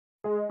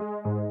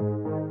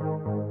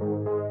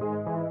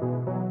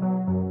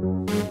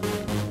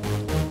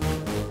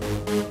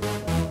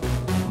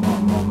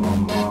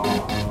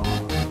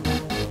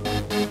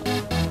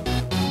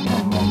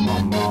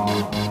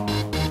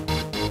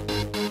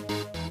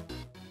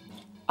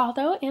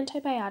Although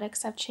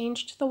antibiotics have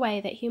changed the way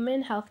that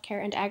human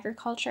healthcare and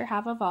agriculture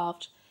have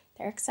evolved,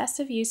 their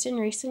excessive use in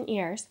recent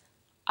years,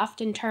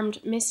 often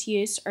termed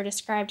misuse or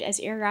described as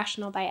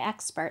irrational by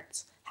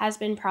experts, has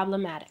been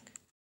problematic.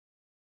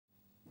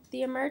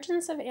 The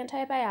emergence of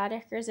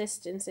antibiotic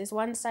resistance is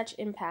one such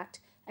impact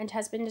and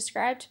has been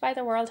described by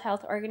the World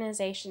Health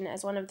Organization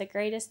as one of the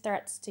greatest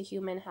threats to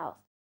human health.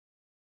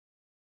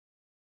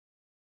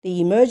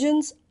 The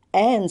emergence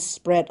and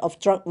spread of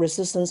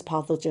drug-resistant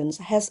pathogens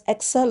has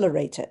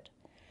accelerated.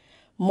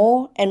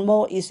 More and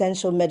more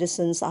essential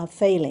medicines are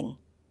failing.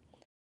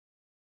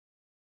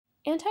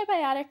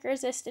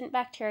 Antibiotic-resistant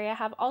bacteria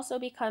have also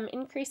become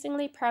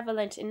increasingly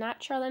prevalent in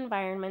natural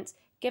environments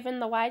given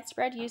the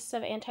widespread use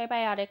of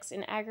antibiotics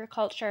in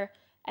agriculture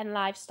and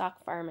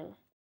livestock farming.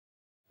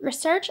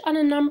 Research on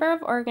a number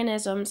of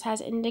organisms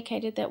has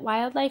indicated that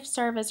wildlife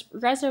serve as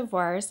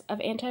reservoirs of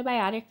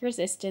antibiotic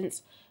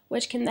resistance,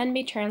 which can then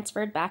be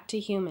transferred back to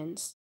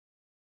humans.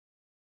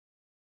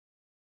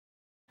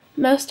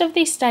 Most of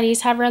these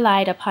studies have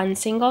relied upon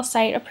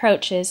single-site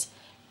approaches,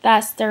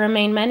 thus there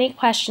remain many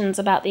questions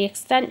about the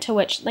extent to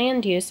which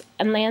land use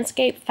and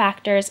landscape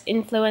factors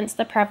influence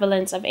the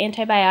prevalence of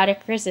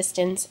antibiotic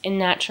resistance in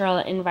natural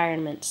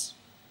environments.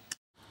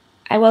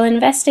 I will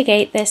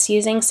investigate this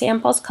using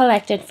samples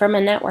collected from a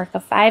network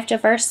of 5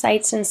 diverse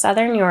sites in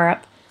southern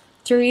Europe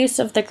through use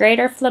of the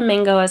greater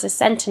flamingo as a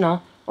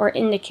sentinel or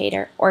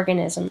indicator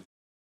organism.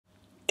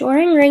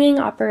 During ringing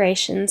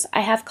operations,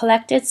 I have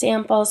collected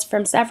samples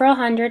from several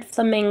hundred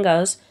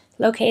flamingos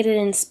located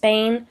in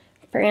Spain,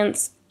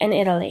 France, and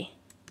Italy.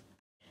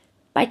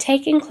 By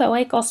taking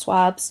cloacal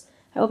swabs,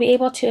 I will be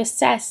able to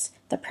assess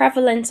the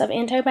prevalence of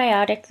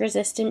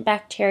antibiotic-resistant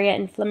bacteria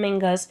in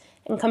flamingos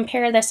and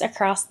compare this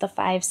across the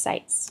 5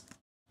 sites.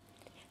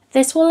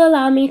 This will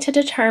allow me to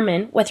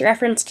determine, with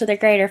reference to the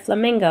greater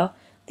flamingo,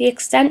 the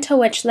extent to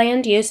which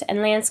land use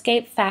and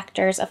landscape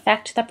factors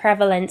affect the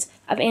prevalence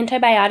of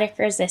antibiotic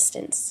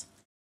resistance.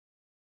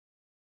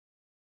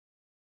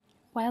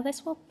 While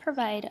this will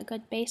provide a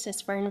good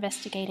basis for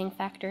investigating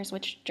factors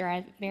which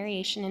drive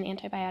variation in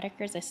antibiotic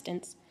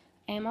resistance,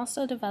 I am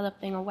also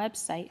developing a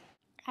website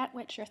at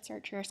which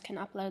researchers can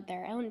upload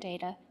their own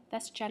data,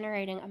 thus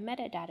generating a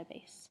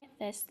metadatabase. With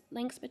this,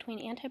 links between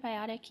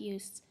antibiotic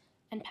use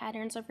and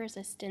patterns of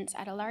resistance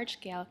at a large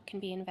scale can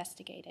be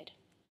investigated.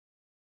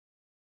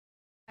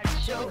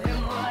 Show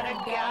him what I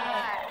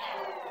got.